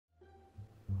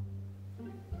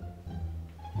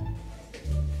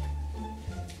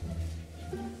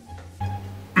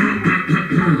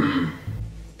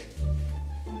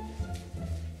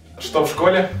Что в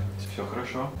школе? Все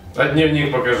хорошо. А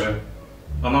дневник покажи.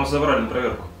 А нам забрали на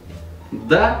проверку.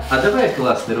 Да? А давай я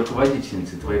классной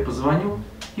руководительнице твоей позвоню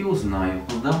и узнаю,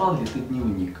 сдавал ли ты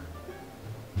дневник.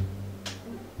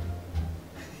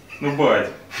 Ну, бать.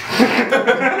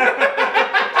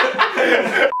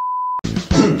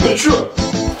 Ну чё?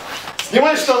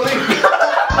 Снимай штаны!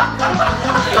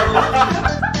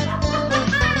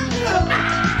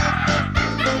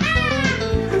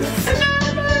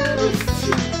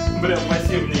 Бля,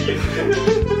 пассивники.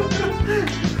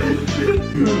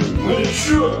 Ну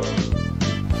чё?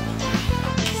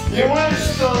 Снимай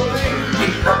штаны!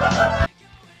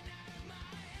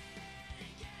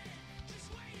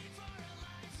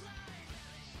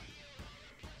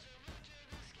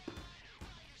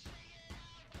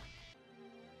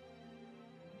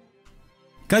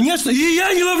 Конечно, и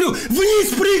я не ловлю!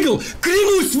 Вниз прыгал!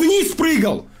 Клянусь, вниз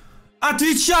прыгал!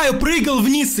 Отвечаю, прыгал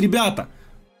вниз, ребята!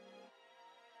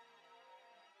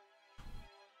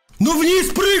 Ну вниз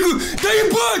прыгаю! Да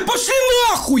ебать, пошли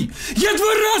нахуй! Я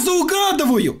 2 раза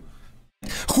угадываю!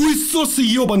 Хуесосы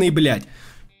ебаные, блядь!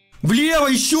 Влево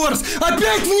еще раз!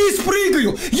 Опять вниз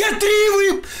прыгаю! Я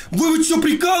 3 Вы что,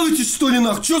 прикалываетесь, что ли,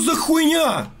 нахуй? Что за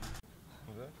хуйня?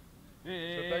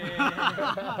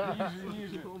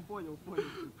 Ниже. Он понял.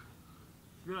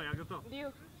 Все, я готов.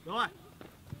 Давай.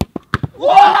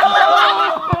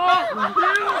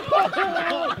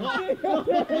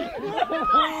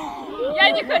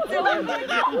 Я не хотела.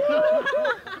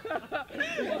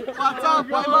 Пацан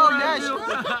поймал мяч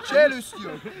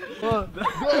челюстью.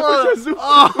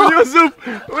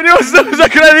 У него зуб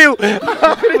закровил!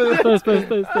 Стой.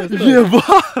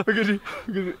 Еба! Покажи.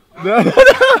 Да.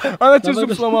 Она тебе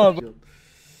зуб сломала.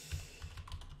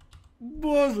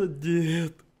 Боже,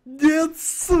 дед. Дед,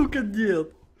 сука,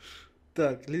 дед.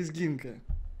 Так, лезгинка.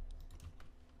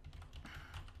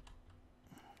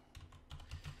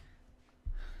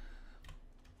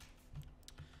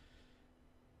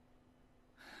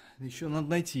 Еще надо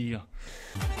найти ее.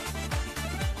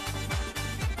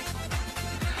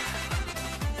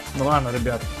 Ну ладно,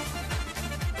 ребят.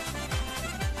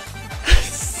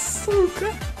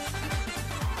 Сука.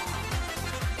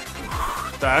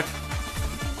 Так.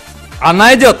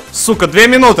 Она идет, сука, 2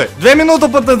 минуты. 2 минуты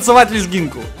потанцевать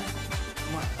лезгинку.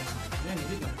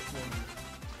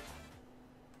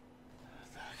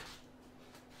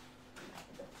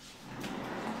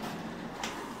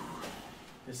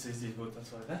 Если здесь будет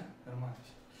танцевать, да? Нормально.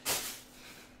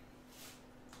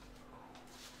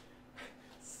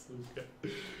 Сука.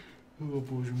 О,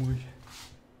 боже мой.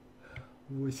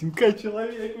 8К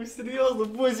человек, вы серьезно?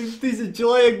 8000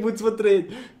 человек будет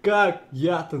смотреть, как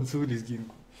я танцую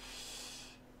лезгинку.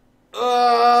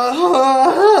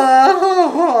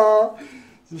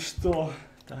 За что?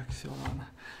 Так, все, ладно.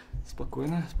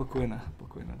 Спокойно,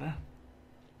 да?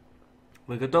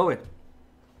 Вы готовы?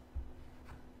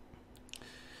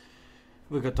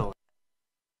 Вы готовы?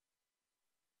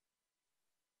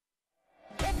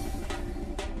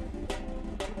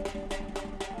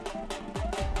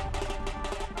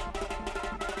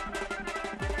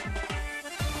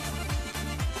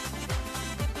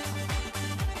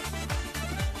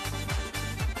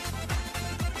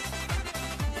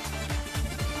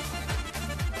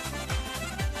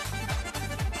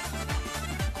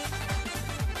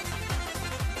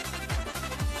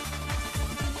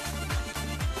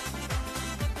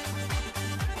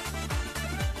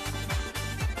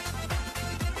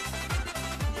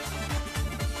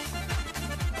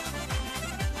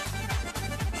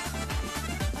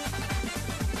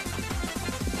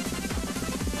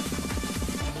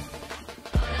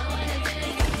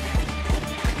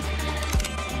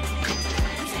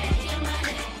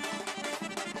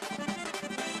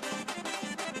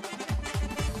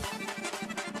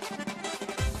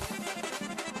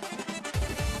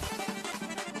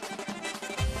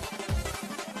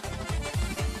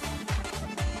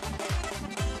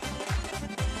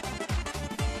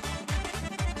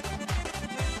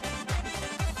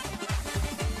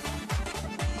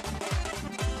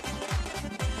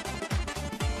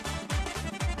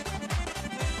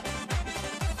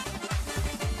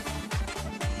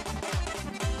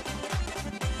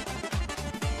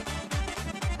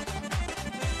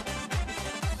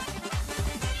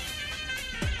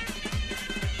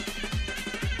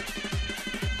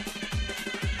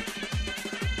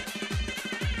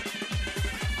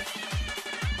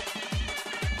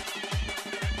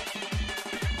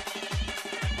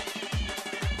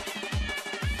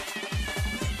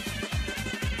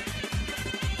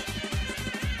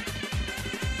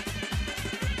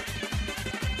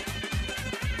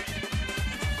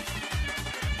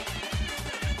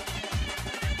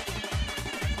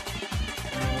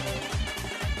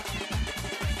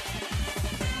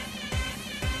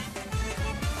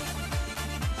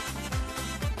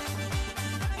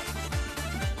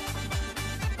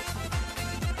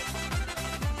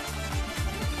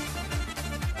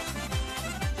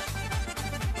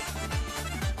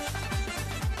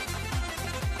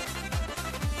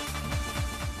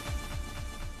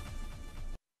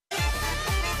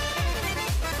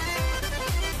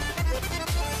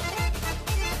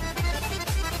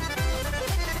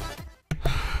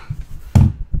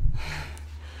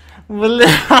 Бля.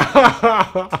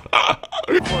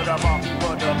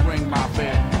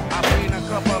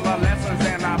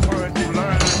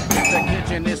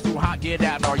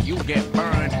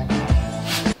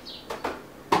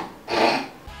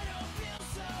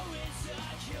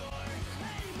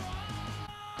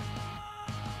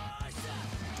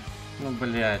 Ну,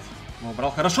 блядь. Ну, убрал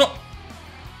хорошо.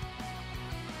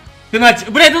 Пенальти.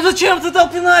 Блядь, ну зачем ты дал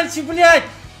пенальти, блядь?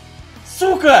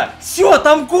 Сука! Все,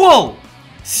 там гол!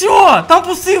 Все! Там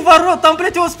пустые ворот! Там,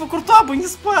 блядь, его с Куртуа бы не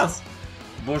спас!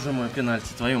 Боже мой,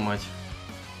 пенальти, твою мать.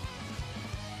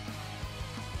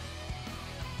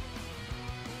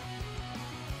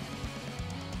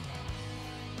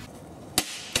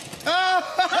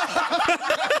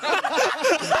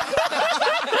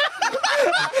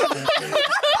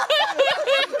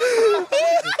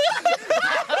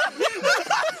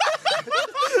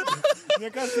 Мне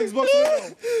кажется, Xbox выиграл.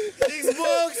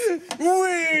 Xbox!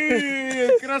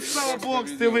 Уи! Красава,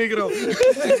 бокс, ты выиграл.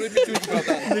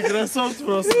 Microsoft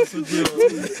просто судил.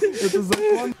 Это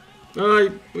закон.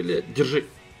 Ай, блядь, держи,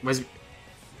 возьми.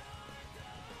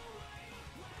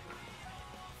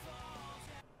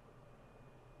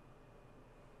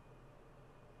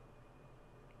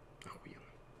 Охуенно.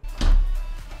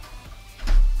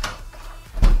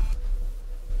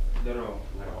 Здорово.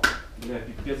 Здорово. Бля,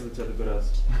 пипец до тебя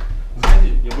добираться. Заходи,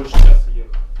 я больше часа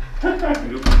ехал.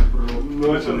 Гребаный бро,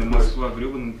 гребаный Москва,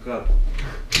 гребаный МКАД.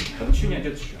 А ты че не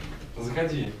одет еще?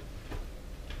 Заходи.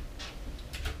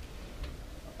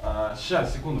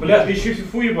 Сейчас, секунду. Бля, ты еще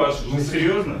фифу ебашишь? Ну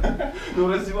серьезно?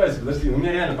 Ну раздевайся, подожди. У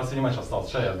меня реально последний матч остался.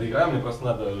 Сейчас я доиграю, мне просто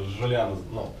надо Жулиана,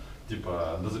 ну,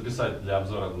 типа, дозаписать для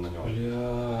обзора на него.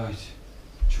 Блять.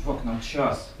 Чувак, нам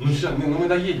час. Ну сейчас, ну мы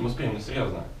доедем, успеем, ну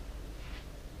серьезно.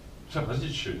 Сейчас, подожди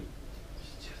чуть-чуть.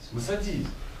 Да садись.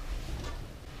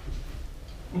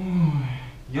 Ой,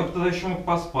 я бы тогда еще мог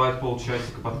поспать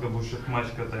полчасика, пока будешь их матч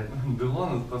катать. Да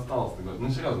ладно, это осталось такое. Ну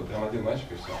серьезно, прям один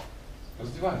матчик и все.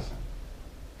 Раздевайся.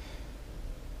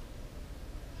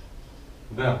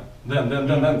 Дэн,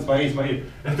 смотри.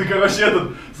 Это, короче,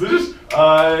 этот, слышишь,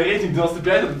 рейтинг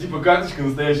 95, это типа карточка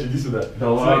настоящая, иди сюда. Да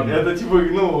ладно. Это типа,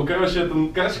 ну, короче, это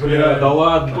карточка. Бля, да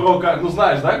ладно. Ну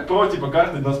знаешь, да, про типа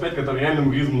карты 95, которые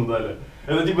реальному Гризману дали.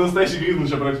 Это типа настоящий Гризман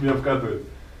сейчас против меня вкатывает.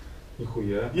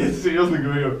 Нихуя. Я тебе серьезно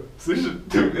говорю. Слышишь,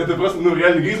 это просто, ну,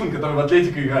 реальный Гризман, который в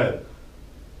Атлетико играет.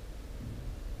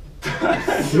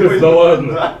 Да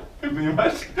ладно. Да, ты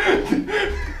понимаешь?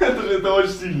 Это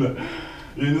очень сильно.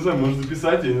 Я не знаю, может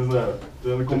записать, я не знаю.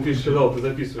 Ты сказал, ты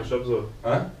записываешь обзор.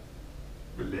 А?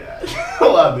 Блядь.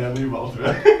 Ладно, я наебал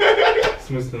тебя. В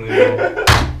смысле наебал?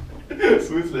 В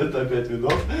смысле, это опять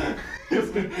видос?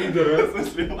 Пидора. В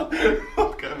смысле,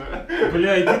 вот камера.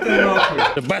 Бля, иди ты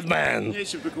нахуй. Бэтмен!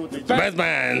 Нечем прикрутить.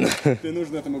 Бэтмен! Ты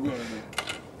нужен этому городу.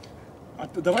 А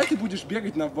давай ты будешь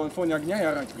бегать на фоне огня и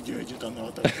орать, где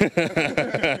детонатор?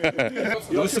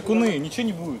 Вы сыкуны, ничего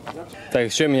не будет. Так,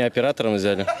 еще меня оператором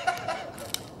взяли.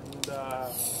 Да.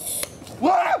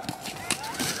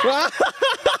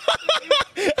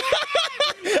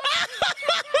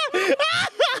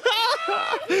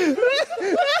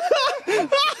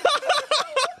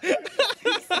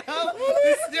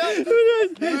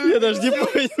 Я даже не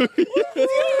понял.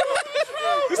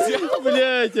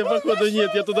 Блять, я походу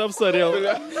нет, я туда обсорял. Он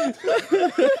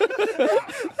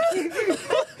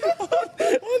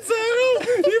заорал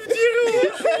и втирал.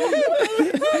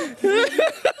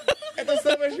 Это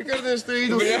самое шикарное, что я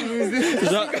видел в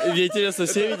жизни. Мне интересно,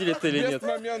 все видели это или нет?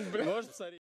 Момент, бля. Можешь посмотреть?